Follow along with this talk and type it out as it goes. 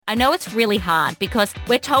I know it's really hard because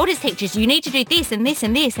we're told as teachers, you need to do this and this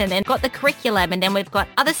and this, and then got the curriculum, and then we've got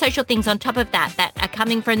other social things on top of that are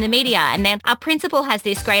coming from the media. And then our principal has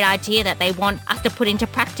this great idea that they want us to put into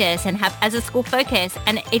practice and have as a school focus.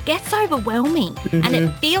 And it gets overwhelming and it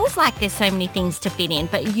feels like there's so many things to fit in,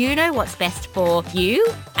 but you know what's best for you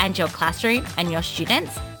and your classroom and your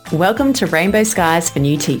students. Welcome to Rainbow Skies for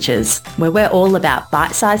New Teachers, where we're all about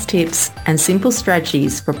bite-sized tips and simple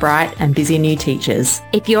strategies for bright and busy new teachers.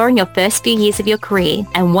 If you're in your first few years of your career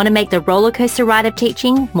and want to make the rollercoaster ride of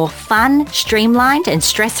teaching more fun, streamlined and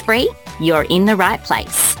stress-free, you're in the right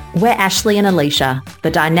place. We're Ashley and Alicia,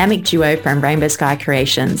 the dynamic duo from Rainbow Sky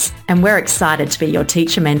Creations, and we're excited to be your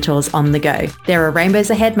teacher mentors on the go. There are rainbows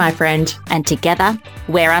ahead, my friend. And together,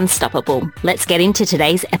 we're unstoppable. Let's get into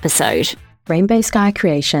today's episode. Rainbow Sky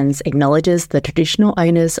Creations acknowledges the traditional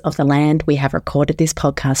owners of the land we have recorded this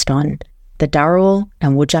podcast on, the Dharawal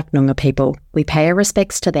and Whadjuk Noongar people. We pay our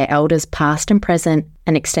respects to their elders past and present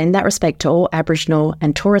and extend that respect to all Aboriginal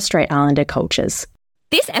and Torres Strait Islander cultures.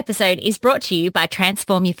 This episode is brought to you by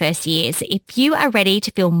Transform Your First Years. If you are ready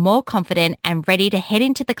to feel more confident and ready to head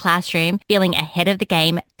into the classroom feeling ahead of the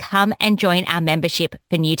game, come and join our membership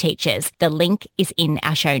for new teachers. The link is in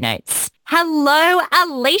our show notes. Hello,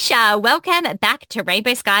 Alicia. Welcome back to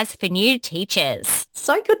Rainbow Skies for New Teachers.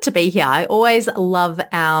 So good to be here. I always love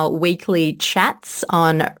our weekly chats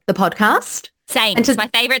on the podcast. Same. It's my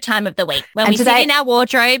favourite time of the week when we sit in our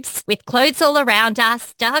wardrobes with clothes all around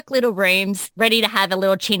us, dark little rooms, ready to have a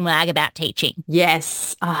little chin wag about teaching.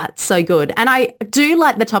 Yes, it's so good. And I do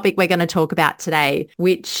like the topic we're going to talk about today,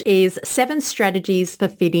 which is 7 strategies for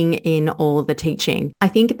fitting in all the teaching. I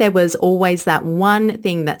think there was always that one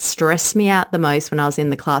thing that stressed me out the most when I was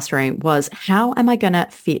in the classroom was how am I going to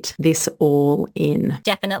fit this all in?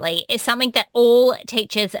 Definitely. It's something that all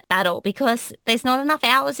teachers battle because there's not enough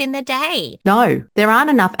hours in the day. No, there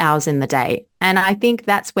aren't enough hours in the day. And I think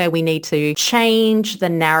that's where we need to change the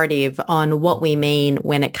narrative on what we mean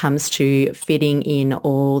when it comes to fitting in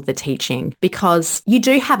all the teaching, because you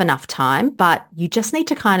do have enough time, but you just need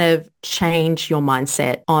to kind of change your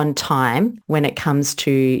mindset on time when it comes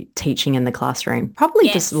to teaching in the classroom. Probably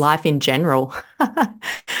just life in general.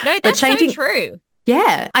 No, that's so true.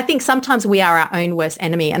 Yeah, I think sometimes we are our own worst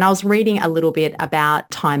enemy. And I was reading a little bit about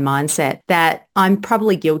time mindset that I'm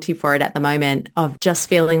probably guilty for it at the moment of just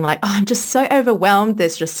feeling like, I'm just so overwhelmed.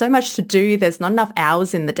 There's just so much to do. There's not enough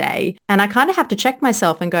hours in the day. And I kind of have to check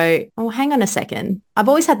myself and go, oh, hang on a second. I've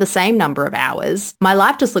always had the same number of hours. My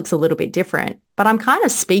life just looks a little bit different, but I'm kind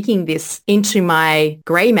of speaking this into my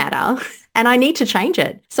grey matter. And I need to change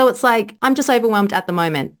it. So it's like, I'm just overwhelmed at the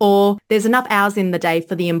moment, or there's enough hours in the day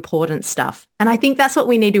for the important stuff. And I think that's what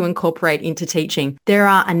we need to incorporate into teaching. There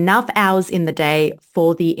are enough hours in the day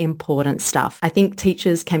for the important stuff. I think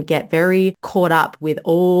teachers can get very caught up with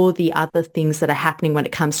all the other things that are happening when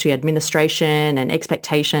it comes to administration and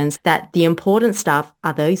expectations, that the important stuff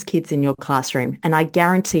are those kids in your classroom. And I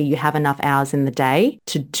guarantee you have enough hours in the day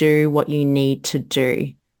to do what you need to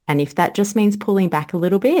do. And if that just means pulling back a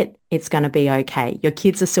little bit, it's going to be okay. Your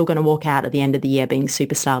kids are still going to walk out at the end of the year being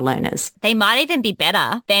superstar learners. They might even be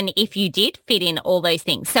better than if you did fit in all those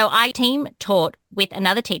things. So I team taught with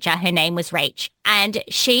another teacher. Her name was Rach, and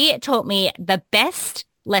she taught me the best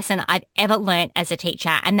lesson I've ever learned as a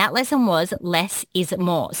teacher. And that lesson was less is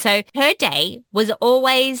more. So her day was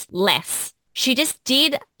always less. She just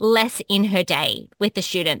did less in her day with the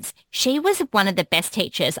students. She was one of the best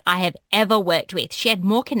teachers I have ever worked with. She had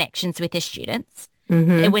more connections with the students.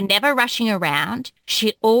 They were never rushing around.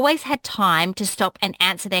 She always had time to stop and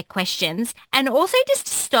answer their questions, and also just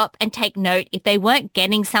to stop and take note if they weren't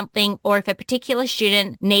getting something or if a particular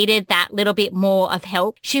student needed that little bit more of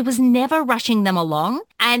help. She was never rushing them along.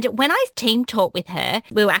 And when I team taught with her,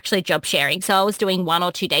 we were actually job sharing. So I was doing 1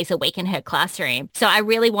 or 2 days a week in her classroom. So I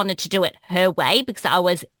really wanted to do it her way because I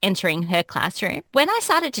was entering her classroom. When I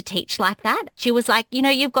started to teach like that, she was like, you know,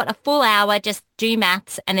 you've got a full hour, just do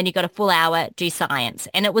maths, and then you've got a full hour, do science.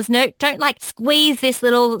 And it was don't like squeeze this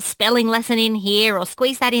little spelling lesson in here or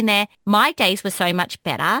squeeze that in there. My days were so much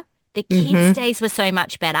better. The kids' days were so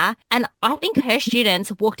much better. And I think her students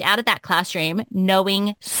walked out of that classroom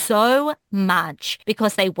knowing so much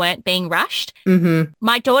because they weren't being rushed.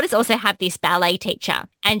 My daughters also have this ballet teacher,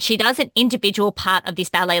 and she does an individual part of this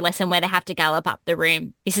ballet lesson where they have to gallop up the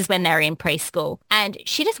room. This is when they're in preschool. And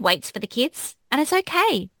she just waits for the kids. And it's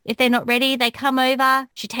okay. If they're not ready, they come over.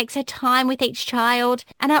 She takes her time with each child.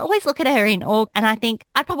 And I always look at her in awe and I think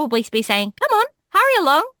I'd probably be saying, come on, hurry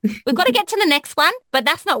along. We've got to get to the next one. But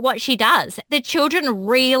that's not what she does. The children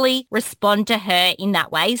really respond to her in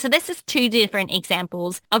that way. So this is two different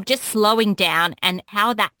examples of just slowing down and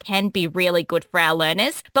how that can be really good for our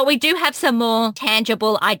learners. But we do have some more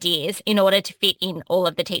tangible ideas in order to fit in all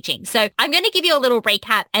of the teaching. So I'm going to give you a little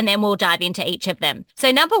recap and then we'll dive into each of them.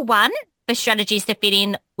 So number one, for strategies to fit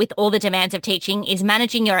in with all the demands of teaching is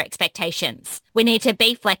managing your expectations. We need to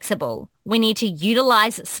be flexible. We need to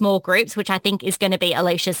utilize small groups, which I think is going to be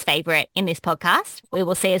Alicia's favorite in this podcast. We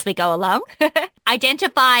will see as we go along.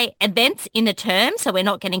 Identify events in the term so we're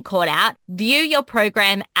not getting caught out. View your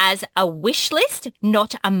program as a wish list,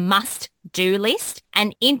 not a must-do list,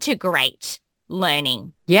 and integrate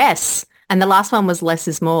learning. Yes. And the last one was less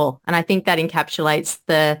is more. And I think that encapsulates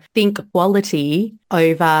the think quality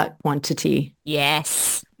over quantity.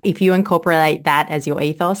 Yes. If you incorporate that as your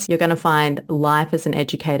ethos, you're going to find life as an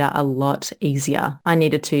educator a lot easier. I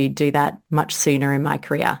needed to do that much sooner in my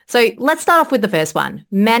career. So let's start off with the first one,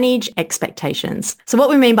 manage expectations. So what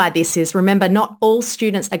we mean by this is, remember, not all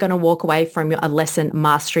students are going to walk away from a lesson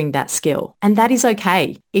mastering that skill. And that is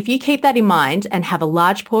okay. If you keep that in mind and have a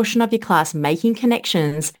large portion of your class making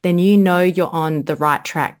connections, then you know you're on the right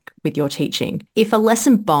track with your teaching. If a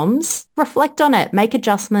lesson bombs, reflect on it, make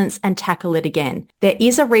adjustments and tackle it again. There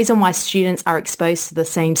is a reason why students are exposed to the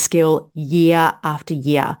same skill year after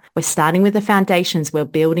year. We're starting with the foundations. We're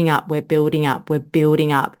building up, we're building up, we're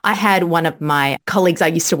building up. I had one of my colleagues I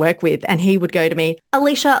used to work with and he would go to me,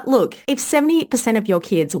 Alicia, look, if 70% of your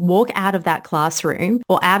kids walk out of that classroom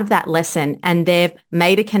or out of that lesson and they've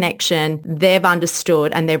made a connection, they've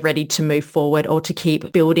understood and they're ready to move forward or to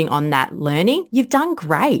keep building on that learning, you've done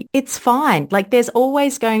great. It's fine. Like there's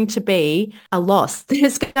always going to be a loss.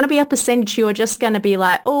 There's going to be a percentage you're just going to be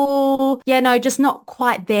like, oh, yeah, no, just not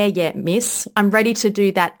quite there yet, miss. I'm ready to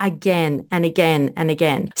do that again and again and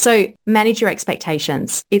again. So manage your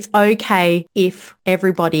expectations. It's okay if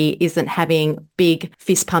everybody isn't having big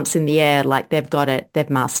fist pumps in the air like they've got it, they've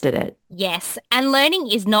mastered it. Yes. And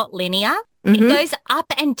learning is not linear. Mm-hmm. It goes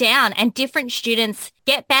up and down and different students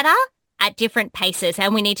get better at different paces,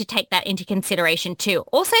 and we need to take that into consideration too.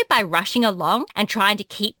 Also, by rushing along and trying to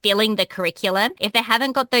keep filling the curriculum, if they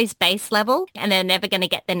haven't got those base level, and they're never going to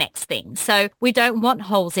get the next thing. So we don't want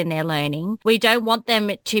holes in their learning. We don't want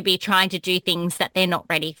them to be trying to do things that they're not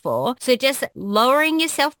ready for. So just lowering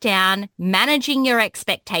yourself down, managing your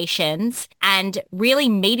expectations, and really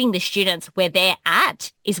meeting the students where they're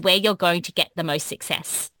at is where you're going to get the most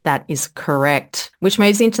success. That is correct. Which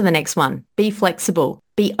moves into the next one. Be flexible.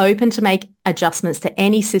 Be open to make adjustments to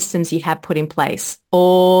any systems you have put in place,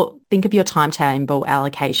 or think of your timetable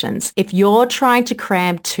allocations. If you're trying to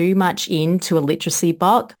cram too much into a literacy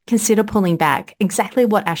block, consider pulling back. Exactly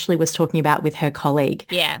what Ashley was talking about with her colleague.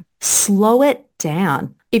 Yeah. Slow it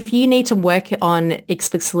down. If you need to work on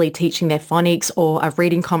explicitly teaching their phonics or a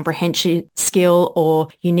reading comprehension skill, or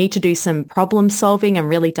you need to do some problem solving and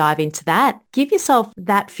really dive into that, give yourself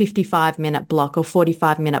that 55-minute block or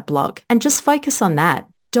 45-minute block and just focus on that.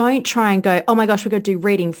 Don't try and go, oh my gosh, we're going to do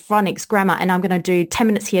reading, phonics, grammar, and I'm going to do 10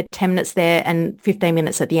 minutes here, 10 minutes there, and 15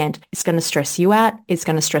 minutes at the end. It's going to stress you out. It's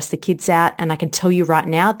going to stress the kids out. And I can tell you right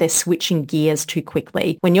now, they're switching gears too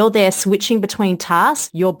quickly. When you're there switching between tasks,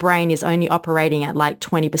 your brain is only operating at like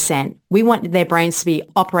 20%. We want their brains to be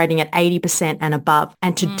operating at 80% and above.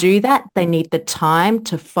 And to do that, they need the time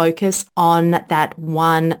to focus on that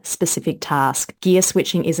one specific task. Gear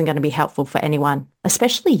switching isn't going to be helpful for anyone,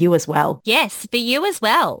 especially you as well. Yes, for you as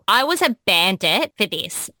well. I was a bandit for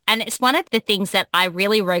this. And it's one of the things that I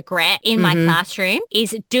really regret in my classroom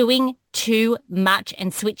is doing too much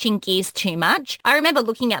and switching gears too much. I remember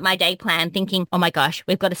looking at my day plan thinking, oh my gosh,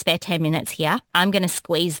 we've got a spare 10 minutes here. I'm going to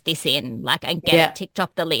squeeze this in, like, and get it ticked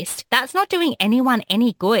off the list. That's not doing anyone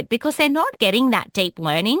any good because they're not getting that deep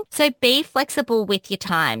learning. So be flexible with your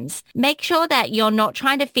times. Make sure that you're not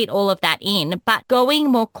trying to fit all of that in, but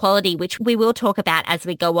going more quality, which we will talk about as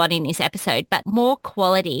we go on in this episode, but more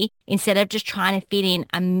quality instead of just trying to fit in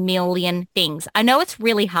a million things. I know it's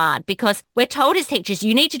really hard because we're told as teachers,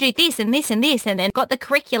 you need to do this and this and this, and then got the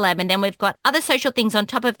curriculum, and then we've got other social things on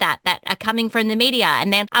top of that are coming from the media.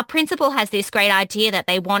 And then our principal has this great idea that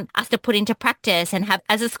they want us to put into practice and have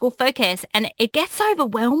as a school focus. And it gets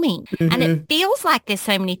overwhelming and it feels like there's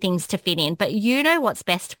so many things to fit in, but you know what's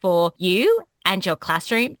best for you and your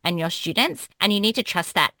classroom and your students, and you need to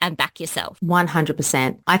trust that and back yourself.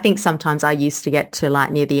 100%. I think sometimes I used to get to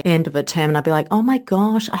like near the end of a term and I'd be like, oh my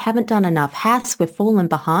gosh, I haven't done enough HAS. We're falling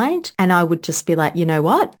behind. And I would just be like, you know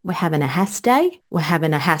what? We're having a HAS day. We're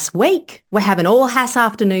having a HAS week. We're having all HAS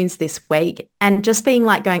afternoons this week. And just being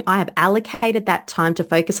like going, I have allocated that time to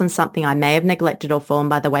focus on something I may have neglected or fallen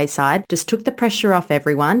by the wayside, just took the pressure off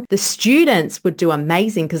everyone. The students would do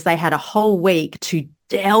amazing because they had a whole week to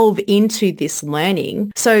delve into this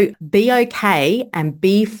learning. So be okay and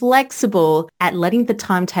be flexible at letting the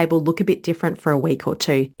timetable look a bit different for a week or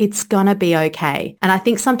two. It's going to be okay. And I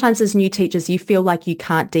think sometimes as new teachers, you feel like you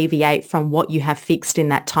can't deviate from what you have fixed in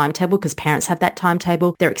that timetable because parents have that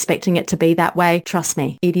timetable. They're expecting it to be that way. Trust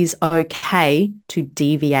me, it is okay to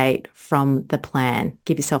deviate from the plan.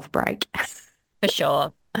 Give yourself a break. For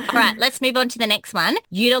sure. All right, let's move on to the next one.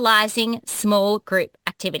 Utilizing small group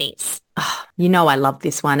activities. Oh, you know I love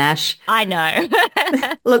this one, Ash. I know.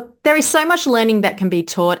 Look, there is so much learning that can be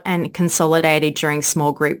taught and consolidated during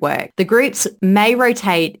small group work. The groups may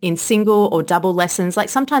rotate in single or double lessons. Like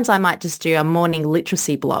sometimes I might just do a morning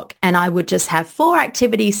literacy block and I would just have 4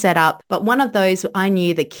 activities set up. But one of those, I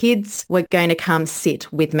knew the kids were going to come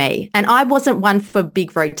sit with me. And I wasn't one for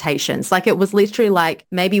big rotations. Like it was literally like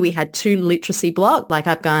maybe we had 2 literacy block. Like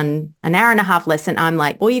I've gone an hour and a half lesson. I'm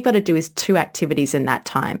like, all you've got to do is 2 activities in that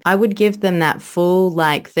time. I would give them that full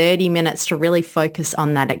like 30 minutes to really focus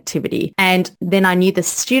on that activity. And then I knew the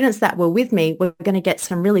students that were with me were going to get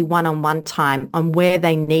some really one-on-one time on where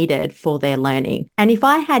they needed for their learning. And if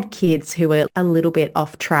I had kids who were a little bit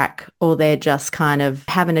off track or they're just kind of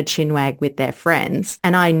having a chinwag with their friends,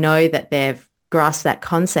 and I know that they've grasp that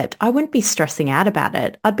concept, I wouldn't be stressing out about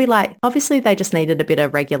it. I'd be like, obviously they just needed a bit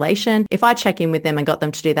of regulation. If I check in with them and got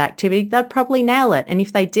them to do that activity, they'd probably nail it. And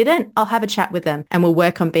if they didn't, I'll have a chat with them and we'll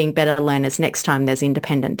work on being better learners next time there's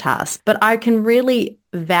independent tasks. But I can really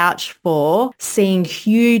vouch for seeing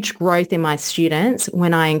huge growth in my students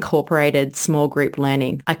when I incorporated small group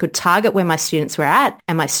learning. I could target where my students were at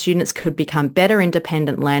and my students could become better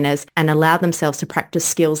independent learners and allow themselves to practice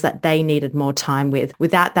skills that they needed more time with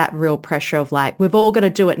without that real pressure of like, we've all got to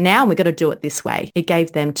do it now and we've got to do it this way. It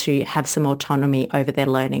gave them to have some autonomy over their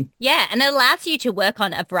learning. Yeah, and it allows you to work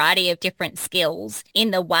on a variety of different skills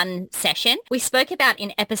in the one session. We spoke about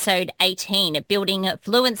in episode 18, building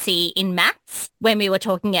fluency in maths when we were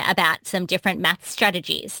talking about some different math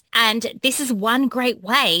strategies. And this is one great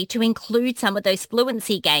way to include some of those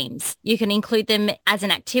fluency games. You can include them as an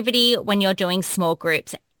activity when you're doing small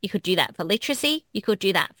groups. You could do that for literacy. You could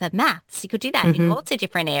do that for maths. You could do that in lots of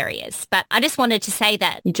different areas. But I just wanted to say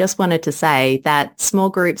that. You just wanted to say that small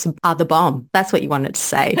groups are the bomb. That's what you wanted to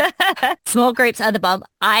say. Small groups are the bomb.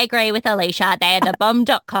 I agree with Alicia. They are the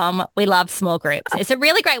bomb.com. We love small groups. It's a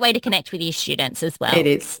really great way to connect with your students as well. It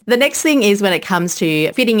is. The next thing is when it comes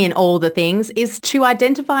to fitting in all the things is to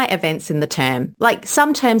identify events in the term. Like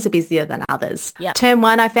some terms are busier than others. Yep. Term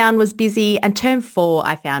 1 I found was busy and term 4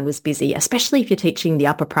 I found was busy, especially if you're teaching the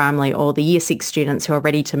upper primary or the year 6 students who are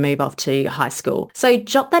ready to move off to high school. So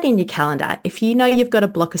jot that in your calendar. If you know you've got a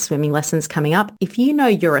block of swimming lessons coming up, if you know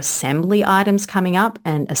your assembly items coming up,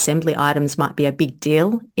 and assembly items might be a big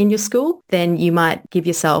deal in your school, then you might give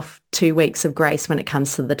yourself 2 weeks of grace when it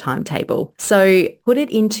comes to the timetable. So put it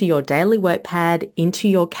into your daily work pad, into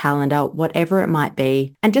your calendar, whatever it might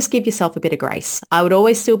be, and just give yourself a bit of grace. I would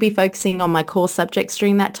always still be focusing on my core subjects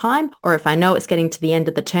during that time, or if I know it's getting to the end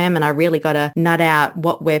of the term and I really got to nut out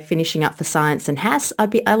what we're finishing up for science and HAS, I'd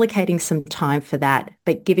be allocating some time for that,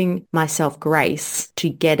 but giving myself grace to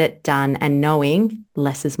get it done and knowing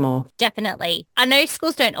less is more. Definitely. I know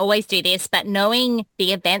schools don't always do this, but knowing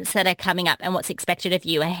the events that are coming up and what's expected of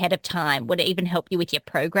you ahead of time would even help you with your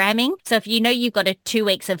programming. So if you know you've got 2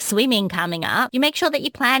 weeks of swimming coming up, you make sure that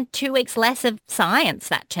you plan 2 weeks less of science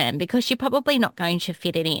that term because you're probably not going to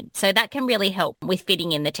fit it in. So that can really help with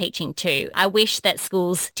fitting in the teaching too. I wish that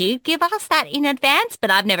schools do give us that in advance,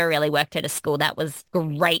 but I've never really worked at a school that was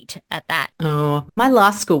great at that. Oh, my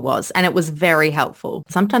last school was, and it was very helpful.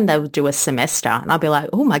 Sometimes they would do a semester and I'd be like,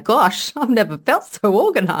 oh my gosh, I've never felt so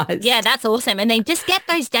organized. Yeah, that's awesome. And then just get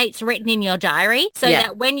those dates written in your diary so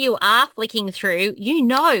that when you are flicking through, you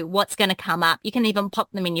know what's going to come up. You can even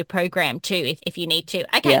pop them in your program too if you need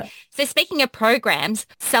to. Okay, so speaking of programs,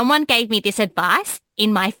 someone gave me this advice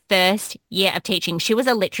in my first year of teaching. She was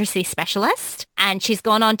a literacy specialist and she's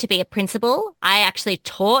gone on to be a principal. I actually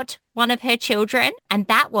taught one of her children, and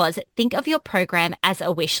that was, think of your program as a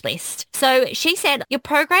wish list. So she said, your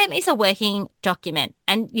program is a working document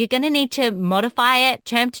and you're going to need to modify it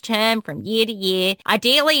term to term from year to year.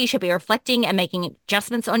 Ideally, you should be reflecting and making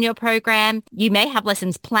adjustments on your program. You may have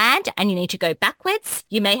lessons planned and you need to go backwards.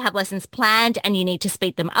 You may have lessons planned and you need to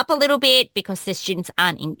speed them up a little bit because the students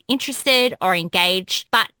aren't interested or engaged,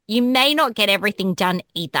 but you may not get everything done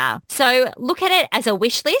either. So look at it as a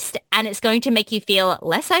wish list and it's going to make you feel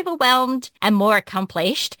less overwhelmed and more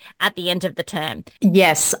accomplished at the end of the term.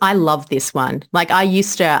 Yes, I love this one. Like I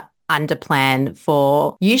used to underplan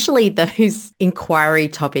for usually those inquiry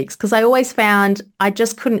topics because I always found I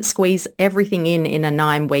just couldn't squeeze everything in a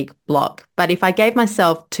 9-week block. But if I gave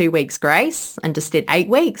myself 2 weeks grace and just did 8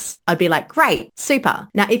 weeks, I'd be like, great, super.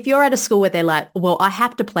 Now, if you're at a school where they're like, well, I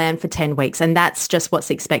have to plan for 10 weeks and that's just what's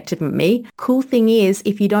expected of me. Cool thing is,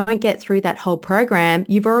 if you don't get through that whole program,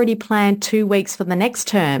 you've already planned 2 weeks for the next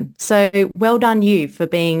term. So well done you for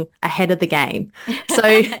being ahead of the game.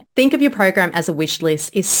 So think of your program as a wish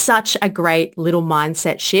list is such a great little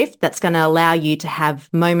mindset shift that's going to allow you to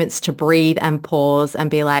have moments to breathe and pause and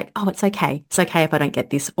be like, oh, it's okay. It's okay if I don't get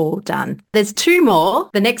this all done. There's 2 more.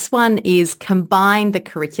 The next one is combine the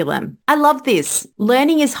curriculum. I love this.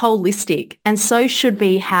 Learning is holistic and so should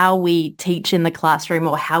be how we teach in the classroom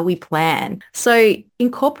or how we plan. So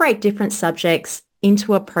incorporate different subjects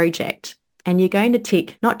into a project and you're going to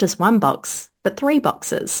tick not just one box, but 3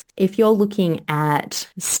 boxes. If you're looking at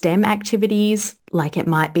STEM activities, like it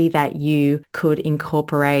might be that you could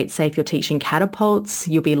incorporate, say if you're teaching catapults,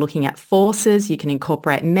 you'll be looking at forces, you can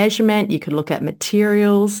incorporate measurement, you could look at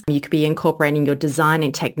materials, you could be incorporating your design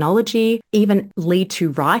and technology, even lead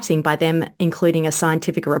to writing by them including a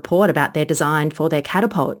scientific report about their design for their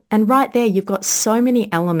catapult. And right there, you've got so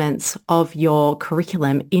many elements of your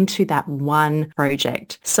curriculum into that one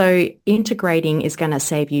project. So integrating is going to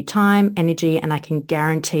save you time, energy, and I can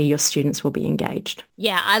guarantee your students will be engaged.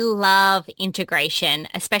 Yeah, I love integration,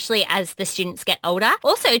 especially as the students get older.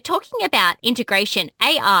 Also, talking about integration,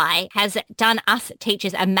 AI has done us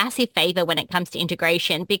teachers a massive favor when it comes to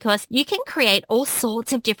integration because you can create all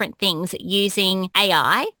sorts of different things using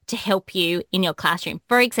AI to help you in your classroom.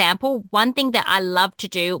 For example, one thing that I love to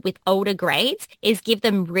do with older grades is give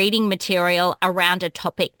them reading material around a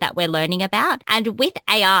topic that we're learning about. And with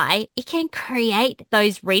AI, it can create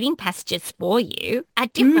those reading passages for you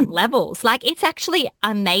at different levels. Like it's actually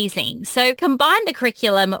amazing. So combine the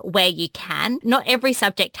curriculum where you can. Not every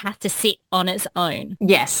subject has to sit on its own.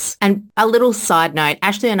 Yes. And a little side note,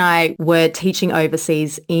 Ashley and I were teaching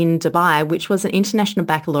overseas in Dubai, which was an international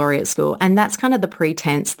baccalaureate school. And that's kind of the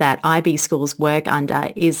pretense that IB schools work under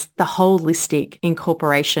is the holistic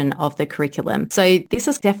incorporation of the curriculum. So this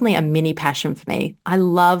is definitely a mini passion for me. I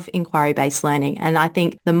love inquiry-based learning. And I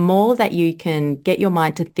think the more that you can get your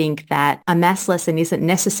mind to think that a maths lesson isn't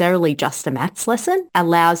necessarily just a maths lesson,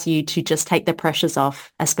 allows you to just take the pressures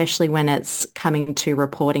off, especially when it's coming to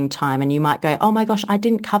reporting time. And you might go, oh my gosh, I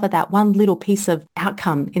didn't cover that one little piece of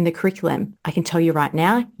outcome in the curriculum. I can tell you right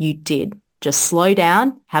now, you did. Just slow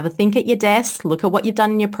down, have a think at your desk, look at what you've done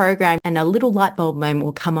in your program, and a little light bulb moment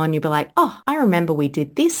will come on. You'll be like, oh, I remember we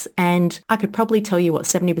did this, and I could probably tell you what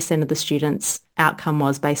 70% of the students' outcome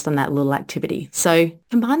was based on that little activity. So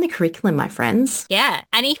combine the curriculum, my friends. Yeah.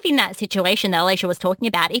 And if in that situation that Alicia was talking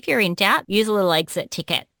about, if you're in doubt, use a little exit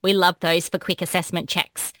ticket. We love those for quick assessment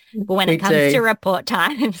checks. But when it comes to report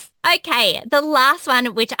times. Okay, the last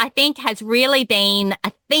one, which I think has really been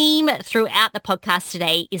a theme throughout the podcast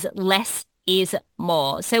today, is less is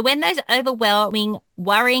more. So when those overwhelming,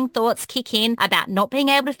 worrying thoughts kick in about not being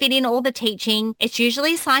able to fit in all the teaching, it's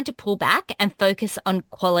usually a sign to pull back and focus on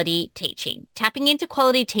quality teaching. Tapping into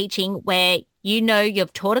quality teaching where you know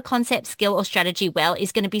you've taught a concept, skill, or strategy well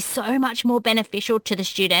is going to be so much more beneficial to the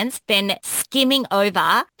students than skimming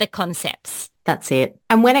over the concepts. That's it.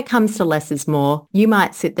 And when it comes to less is more, you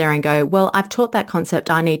might sit there and go, well, I've taught that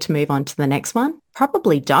concept. I need to move on to the next one.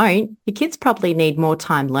 Probably don't. Your kids probably need more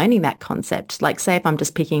time learning that concept. Like say if I'm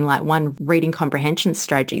just picking like one reading comprehension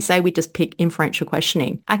strategy, say we just pick inferential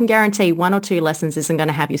questioning. I can guarantee 1 or 2 lessons isn't going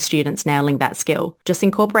to have your students nailing that skill. Just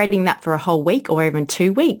incorporating that for a whole week or even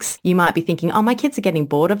 2 weeks, you might be thinking, oh, my kids are getting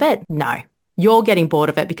bored of it. No. You're getting bored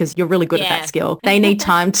of it because you're really good at that skill. They need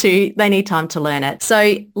time to learn it.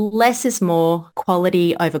 So less is more,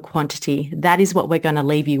 quality over quantity. That is what we're going to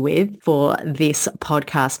leave you with for this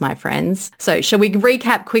podcast, my friends. So shall we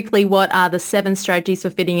recap quickly what are the 7 strategies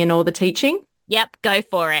for fitting in all the teaching? Yep, go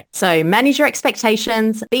for it. So manage your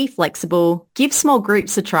expectations, be flexible, give small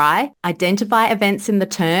groups a try, identify events in the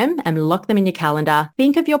term and lock them in your calendar.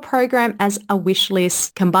 Think of your program as a wish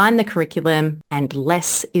list, combine the curriculum, and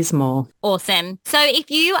less is more. Awesome. So if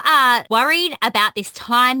you are worried about this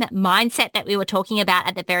time mindset that we were talking about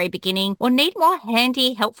at the very beginning, or need more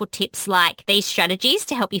handy, helpful tips like these strategies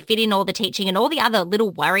to help you fit in all the teaching and all the other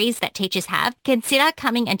little worries that teachers have, consider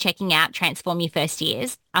coming and checking out Transform Your First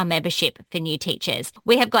Years, our membership for new teachers.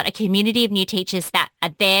 We have got a community of new teachers that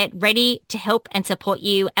are there ready to help and support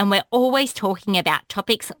you. And we're always talking about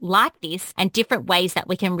topics like this and different ways that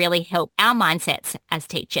we can really help our mindsets as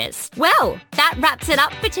teachers. Well, that wraps it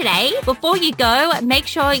up for today. Before you go, make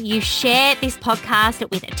sure you share this podcast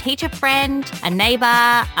with a teacher friend, a neighbor,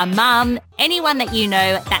 a mum, anyone that you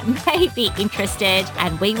know that may be interested.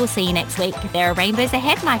 And we will see you next week. There are rainbows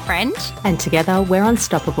ahead, my friend. And together we're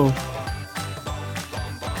unstoppable.